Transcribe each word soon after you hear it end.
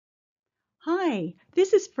Hi,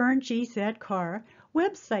 this is Fern G. Carr,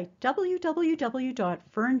 website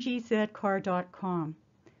www.ferngzcarr.com.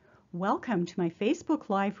 Welcome to my Facebook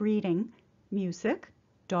Live reading, Music,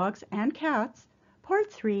 Dogs and Cats,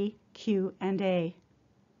 Part 3, Q&A.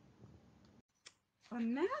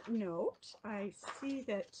 On that note, I see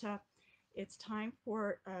that it's time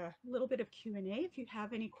for a little bit of Q&A. If you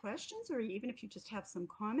have any questions, or even if you just have some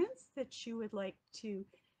comments that you would like to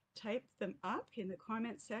type them up in the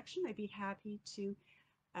comment section, I'd be happy to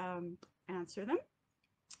answer them.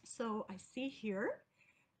 So I see here,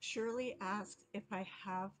 Shirley asks if I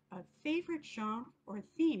have a favorite genre or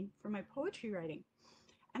theme for my poetry writing.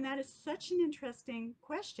 And that is such an interesting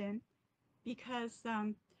question because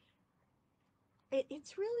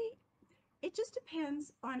it's really, it just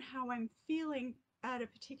depends on how I'm feeling at a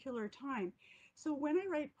particular time. So when I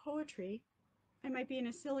write poetry, I might be in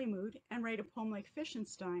a silly mood and write a poem like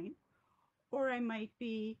Fischenstein, or I might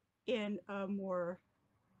be in a more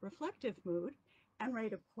reflective mood and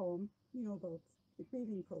write a poem, about the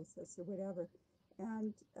grieving process or whatever.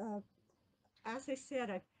 And as I said,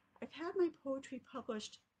 I've had my poetry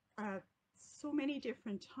published so many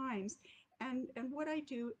different times. And what I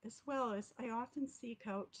do as well is I often seek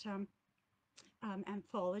out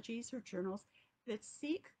anthologies or journals that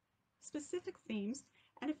seek specific themes.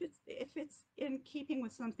 And if it's in keeping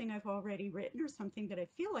with something I've already written or something that I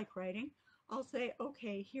feel like writing, I'll say,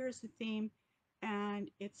 okay, here's the theme,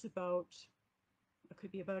 and it's about, it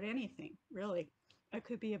could be about anything, really. It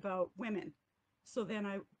could be about women. So then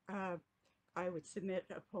I would submit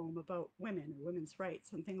a poem about women or women's rights,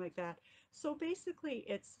 something like that. So basically,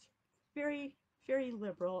 it's very, very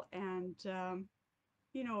liberal, and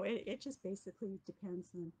it just basically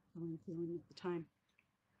depends on how I'm feeling at the time.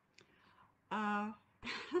 Uh,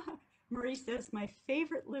 Marie says, my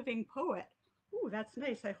favorite living poet. Ooh, that's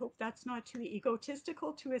nice. I hope that's not too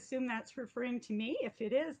egotistical to assume that's referring to me. If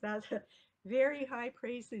it is, that's a very high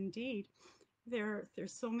praise indeed. There's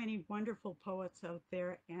so many wonderful poets out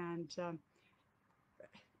there, and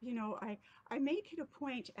I make it a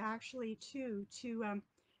point actually to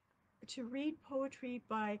read poetry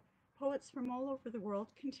by poets from all over the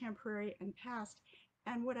world, contemporary and past.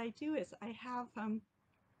 And what I do is I have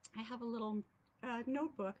a little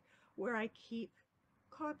notebook where I keep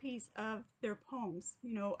copies of their poems,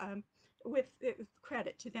 with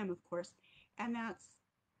credit to them, of course. And that's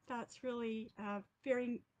really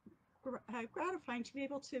very gratifying to be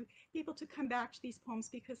able to come back to these poems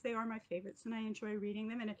because they are my favorites and I enjoy reading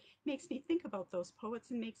them, and it makes me think about those poets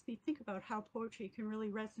and makes me think about how poetry can really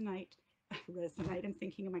resonate. I'm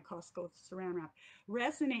thinking of my Costco saran wrap.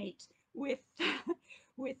 Resonate with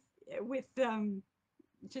with with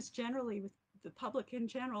just generally with the public in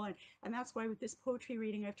general, and that's why with this poetry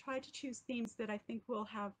reading I've tried to choose themes that I think will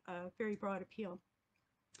have a very broad appeal.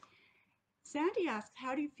 Sandy asks,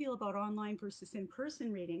 how do you feel about online versus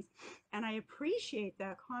in-person readings? And I appreciate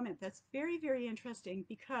that comment. That's very, very interesting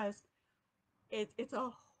because it's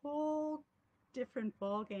a whole different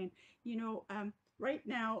ballgame. Right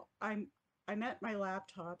now I'm at my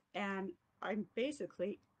laptop and I'm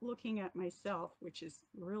basically looking at myself, which is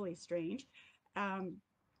really strange, um,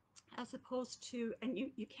 as opposed to, and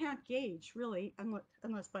you can't gauge really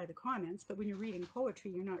unless by the comments, but when you're reading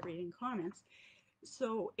poetry, you're not reading comments.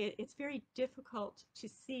 So it's very difficult to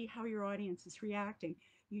see how your audience is reacting.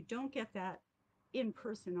 You don't get that in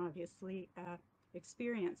person, obviously,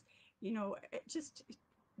 experience. Just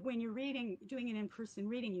when you're reading, doing an in-person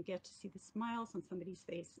reading, you get to see the smiles on somebody's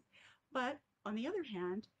face. But on the other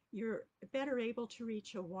hand, you're better able to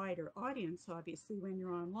reach a wider audience, obviously, when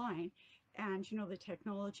you're online. And, the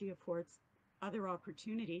technology affords other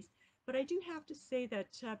opportunities. But I do have to say that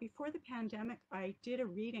before the pandemic, I did a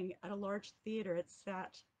reading at a large theater. It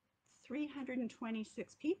sat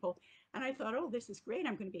 326 people. And I thought, oh, this is great.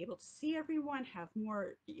 I'm going to be able to see everyone, have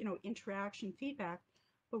more, interaction, feedback.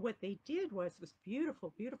 But what they did was, it was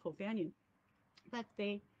beautiful, beautiful venue, but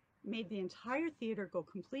they made the entire theater go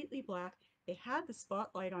completely black. They had the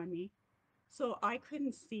spotlight on me, so I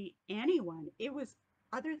couldn't see anyone. It was,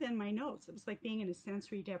 other than my notes, it was like being in a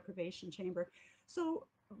sensory deprivation chamber. So,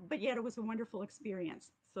 but yet it was a wonderful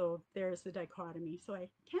experience. So there's the dichotomy. So I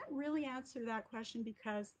can't really answer that question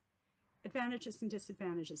because advantages and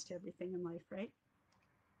disadvantages to everything in life, right?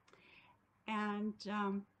 And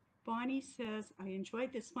Bonnie says, I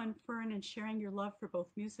enjoyed this one, Fern, and sharing your love for both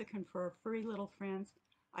music and for our furry little friends.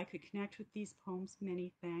 I could connect with these poems.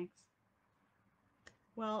 Many thanks.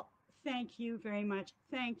 Well, thank you very much.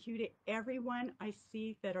 Thank you to everyone. I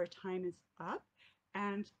see that our time is up.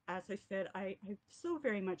 And as I said, I so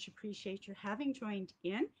very much appreciate your having joined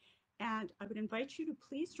in. And I would invite you to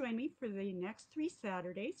please join me for the next 3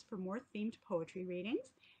 Saturdays for more themed poetry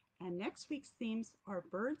readings. And next week's themes are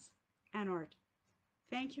birds and art.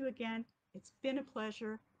 Thank you again. It's been a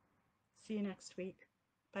pleasure. See you next week.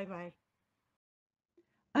 Bye-bye.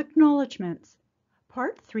 Acknowledgements.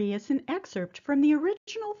 Part 3 is an excerpt from the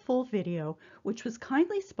original full video, which was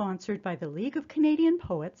kindly sponsored by the League of Canadian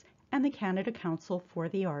Poets and the Canada Council for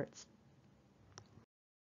the Arts.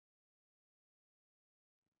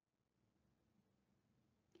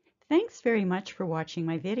 Thanks very much for watching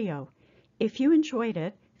my video. If you enjoyed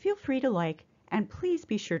it, feel free to like, and please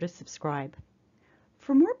be sure to subscribe.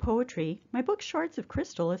 For more poetry, my book Shards of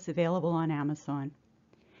Crystal is available on Amazon.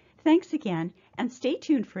 Thanks again, and stay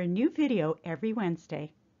tuned for a new video every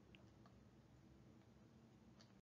Wednesday.